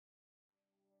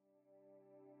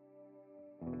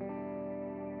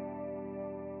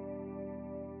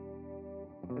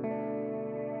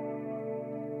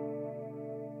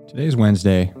Today is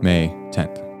Wednesday, May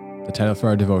 10th. The title for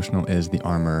our devotional is The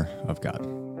Armor of God.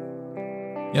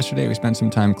 Yesterday, we spent some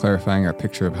time clarifying our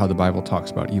picture of how the Bible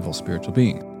talks about evil spiritual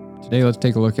beings. Today, let's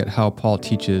take a look at how Paul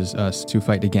teaches us to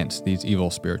fight against these evil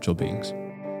spirituul beings.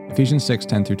 Ephesians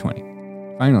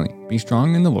 6:10-20. Finally, be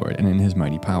strong in the Lord and in his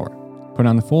mighty power. Put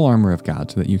on the full armor of God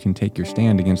so that you can take your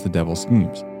stand against the devil's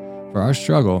schemes. For our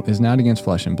struggle is not against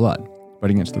flesh and blood, but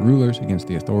against the rulers, against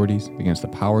the authorities, against the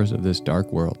powers of this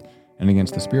dark world, and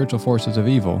against the spiritual forces of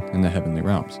evil in the heavenly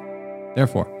realms.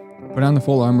 Therefore, put on the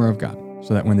full armor of God,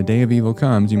 so that when the day of evil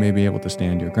comes, you may be able to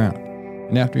stand your ground.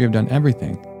 And after you have done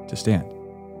everything, to stand.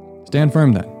 Stand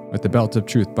firm then, with the belt of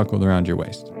truth buckled around your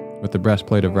waist, with the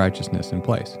breastplate of righteousness in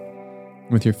place,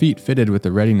 with your feet fitted with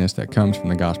the readiness that comes from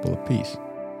the gospel of peace.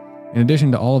 In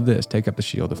addition to all of this, take up the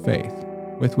shield of faith,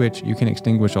 with which you can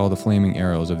extinguish all the flaming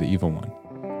arrows of the evil one.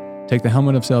 Take the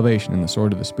helmet of salvation and the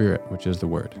sword of the Spirit, which is the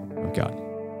word of God.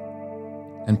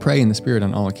 And pray in the Spirit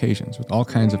on all occasions, with all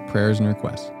kinds of prayers and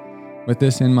requests. With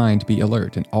this in mind, be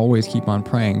alert and always keep on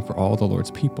praying for all the Lord's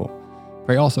people.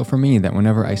 Pray also for me that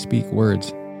whenever I speak,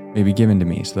 words may be given to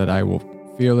me, so that I will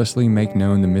fearlessly make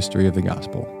known the mystery of the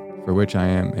gospel, for which I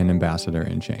am an ambassador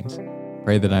in chains.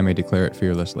 Pray that I may declare it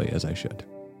fearlessly as I should.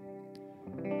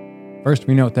 First,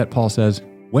 we note that Paul says,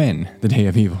 when the day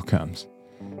of evil comes.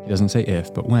 He doesn't say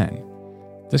if, but when.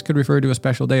 This could refer to a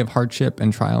special day of hardship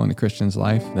and trial in a Christian's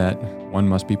life that one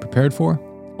must be prepared for,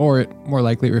 or it more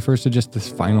likely refers to just this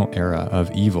final era of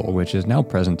evil, which is now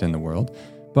present in the world,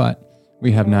 but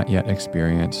we have not yet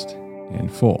experienced in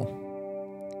full.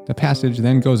 The passage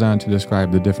then goes on to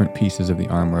describe the different pieces of the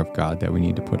armor of God that we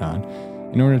need to put on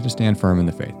in order to stand firm in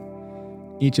the faith.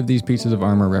 Each of these pieces of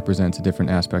armor represents a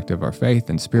different aspect of our faith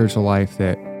and spiritual life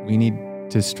that we need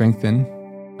to strengthen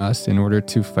us in order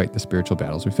to fight the spiritual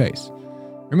battles we face.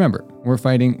 Remember, we're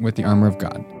fighting with the armor of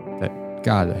God that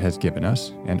God has given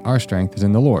us, and our strength is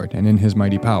in the Lord and in his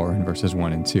mighty power in verses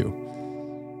 1 and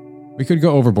 2. We could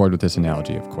go overboard with this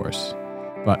analogy, of course,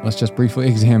 but let's just briefly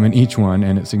examine each one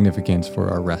and its significance for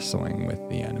our wrestling with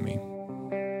the enemy.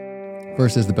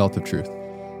 First is the belt of truth.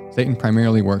 Satan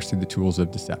primarily works through the tools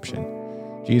of deception.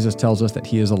 Jesus tells us that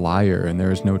he is a liar and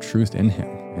there is no truth in him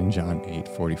in John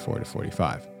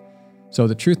 8:44-45. So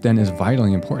the truth then is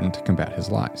vitally important to combat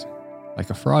his lies. Like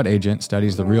a fraud agent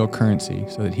studies the real currency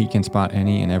so that he can spot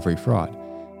any and every fraud,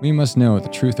 we must know the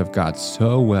truth of God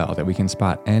so well that we can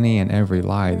spot any and every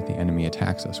lie that the enemy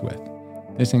attacks us with.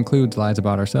 This includes lies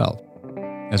about ourselves.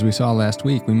 As we saw last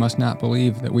week, we must not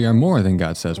believe that we are more than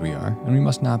God says we are, and we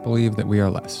must not believe that we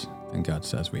are less than God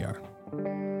says we are.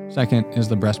 Second is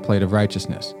the breastplate of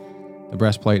righteousness. The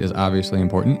breastplate is obviously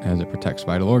important as it protects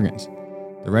vital organs.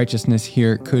 The righteousness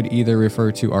here could either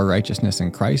refer to our righteousness in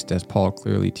Christ, as Paul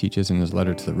clearly teaches in his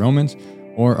letter to the Romans,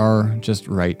 or our just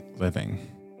right living.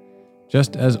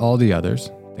 Just as all the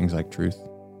others, things like truth,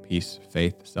 peace,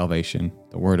 faith, salvation,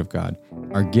 the Word of God,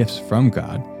 are gifts from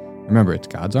God. Remember, it's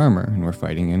God's armor, and we're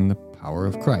fighting in the power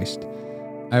of Christ.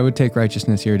 I would take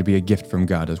righteousness here to be a gift from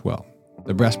God as well.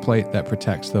 The breastplate that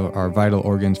protects our vital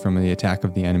organs from the attack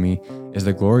of the enemy is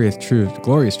the glorious truth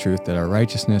that our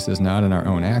righteousness is not in our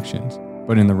own actions,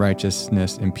 but in the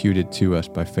righteousness imputed to us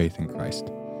by faith in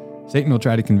Christ. Satan will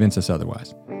try to convince us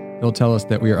otherwise. He'll tell us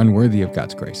that we are unworthy of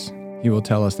God's grace. He will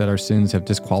tell us that our sins have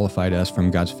disqualified us from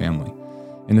God's family.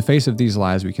 In the face of these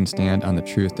lies, we can stand on the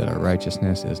truth that our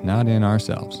righteousness is not in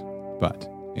ourselves, but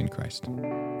in Christ.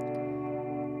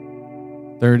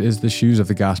 Third is the shoes of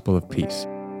the gospel of peace.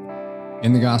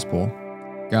 In the gospel,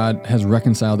 God has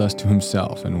reconciled us to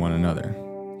himself and one another.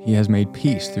 He has made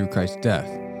peace through Christ's death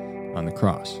on the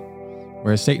cross.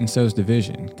 Whereas Satan sows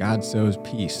division, God sows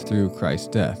peace through Christ's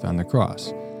death on the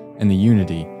cross and the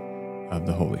unity of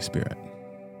the Holy Spirit.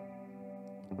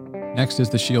 Next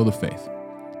is the shield of faith.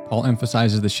 Paul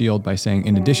emphasizes the shield by saying,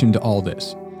 in addition to all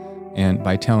this, and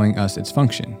by telling us its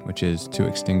function, which is to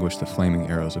extinguish the flaming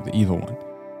arrows of the evil one.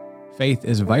 Faith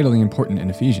is vitally important in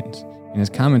Ephesians. In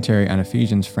his commentary on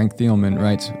Ephesians, Frank Thielman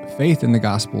writes, faith in the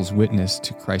gospel's witness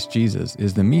to Christ Jesus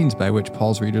is the means by which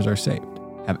Paul's readers are saved,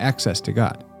 have access to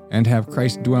God, and have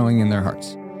Christ dwelling in their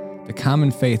hearts. The common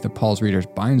faith of Paul's readers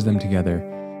binds them together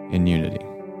in unity.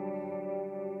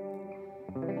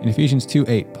 In Ephesians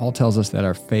 2:8, Paul tells us that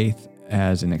our faith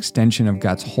as an extension of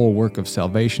God's whole work of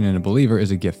salvation in a believer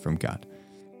is a gift from God.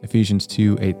 Ephesians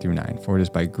 2:8-9, for it is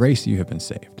by grace you have been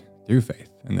saved, through faith,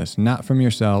 and this not from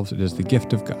yourselves, it is the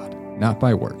gift of God, not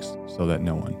by works, so that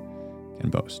no one can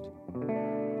boast.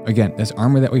 Again, this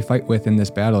armor that we fight with in this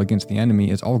battle against the enemy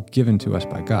is all given to us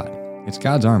by God. It's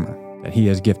God's armor that he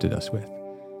has gifted us with.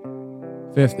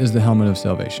 Fifth is the helmet of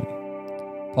salvation.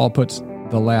 Paul puts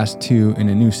the last two in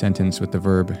a new sentence with the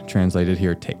verb translated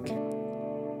here, take.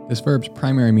 This verb's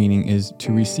primary meaning is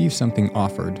to receive something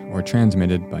offered or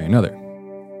transmitted by another.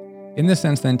 In this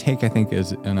sense, then, take, I think,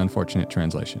 is an unfortunate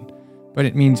translation, but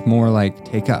it means more like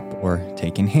take up or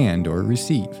take in hand or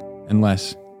receive, and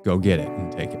less go get it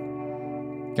and take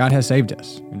it. God has saved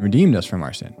us and redeemed us from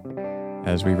our sin,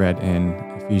 as we read in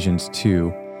Ephesians 2,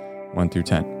 1 through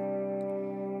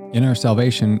 10. In our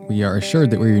salvation, we are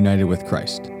assured that we're united with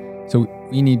Christ. So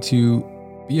we need to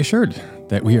be assured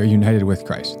that we are united with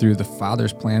Christ through the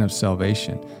Father's plan of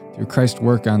salvation, through Christ's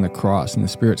work on the cross and the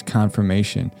Spirit's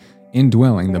confirmation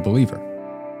indwelling the believer.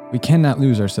 We cannot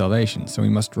lose our salvation, so we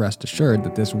must rest assured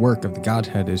that this work of the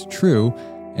Godhead is true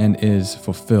and is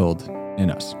fulfilled in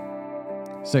us.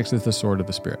 6 is the sword of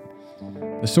the Spirit.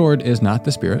 The sword is not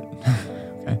the Spirit.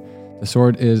 Okay? The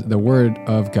sword is the Word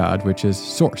of God, which is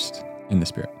sourced in the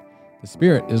Spirit. The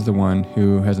Spirit is the one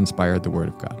who has inspired the Word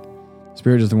of God. The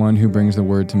Spirit is the one who brings the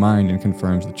Word to mind and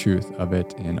confirms the truth of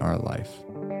it in our life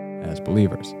as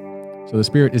believers. So the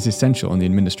Spirit is essential in the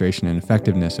administration and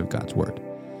effectiveness of God's Word.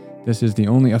 This is the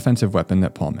only offensive weapon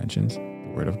that Paul mentions,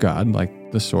 the Word of God,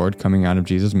 like the sword coming out of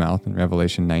Jesus' mouth in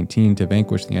Revelation 19 to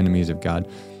vanquish the enemies of God,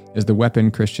 is the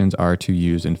weapon Christians are to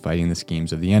use in fighting the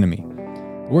schemes of the enemy.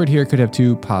 The word here could have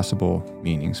two possible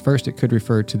meanings. First, it could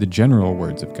refer to the general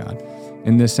words of God.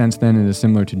 In this sense, then, it is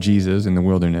similar to Jesus in the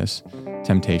wilderness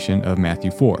temptation of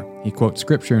Matthew 4. He quotes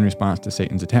scripture in response to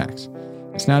Satan's attacks.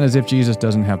 It's not as if Jesus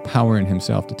doesn't have power in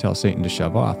himself to tell Satan to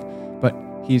shove off, but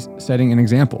he's setting an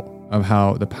example of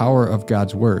how the power of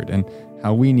God's word and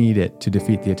how we need it to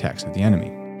defeat the attacks of the enemy.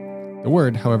 The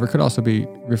word, however, could also be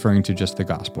referring to just the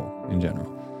gospel in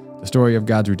general, the story of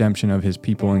God's redemption of his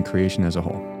people and creation as a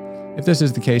whole. If this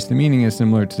is the case, the meaning is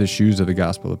similar to the shoes of the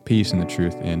gospel of peace and the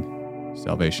truth in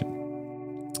salvation.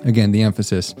 Again, the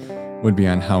emphasis would be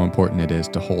on how important it is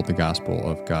to hold the gospel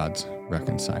of God's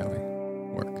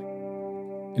reconciling work.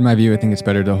 In my view, I think it's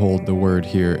better to hold the word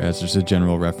here as just a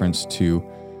general reference to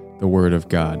the word of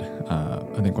God.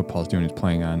 I think what Paul's doing is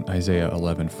playing on Isaiah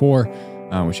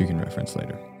 11:4, which you can reference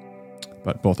later.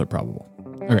 But both are probable.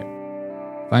 Okay.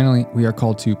 Finally, we are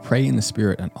called to pray in the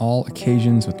Spirit on all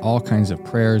occasions with all kinds of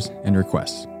prayers and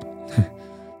requests.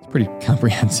 It's pretty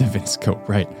comprehensive in scope,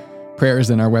 right? Prayer is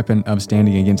then our weapon of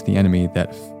standing against the enemy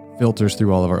that filters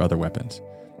through all of our other weapons.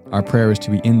 Our prayer is to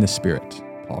be in the Spirit,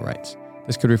 Paul writes.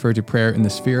 This could refer to prayer in the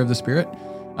sphere of the Spirit.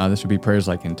 This would be prayers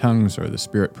like in tongues, or the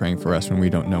Spirit praying for us when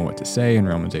we don't know what to say in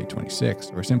Romans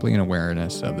 8:26, or simply an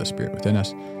awareness of the Spirit within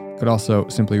us. It could also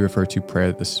simply refer to prayer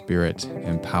that the Spirit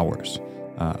empowers.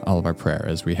 All of our prayer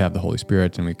as we have the Holy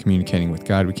Spirit and we're communicating with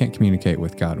God. We can't communicate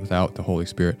with God without the Holy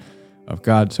Spirit of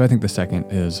God. So I think the second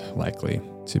is likely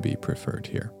to be preferred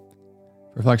here.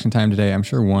 For reflection time today, I'm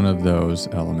sure one of those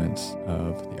elements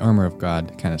of the armor of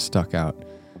God kind of stuck out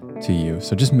to you.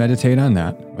 So just meditate on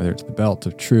that, whether it's the belt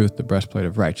of truth, the breastplate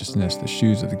of righteousness, the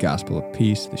shoes of the gospel of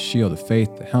peace, the shield of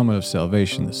faith, the helmet of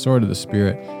salvation, the sword of the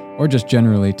Spirit, or just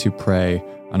generally to pray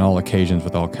on all occasions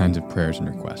with all kinds of prayers and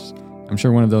requests. I'm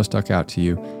sure one of those stuck out to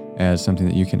you as something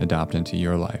that you can adopt into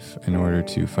your life in order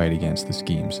to fight against the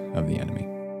schemes of the enemy.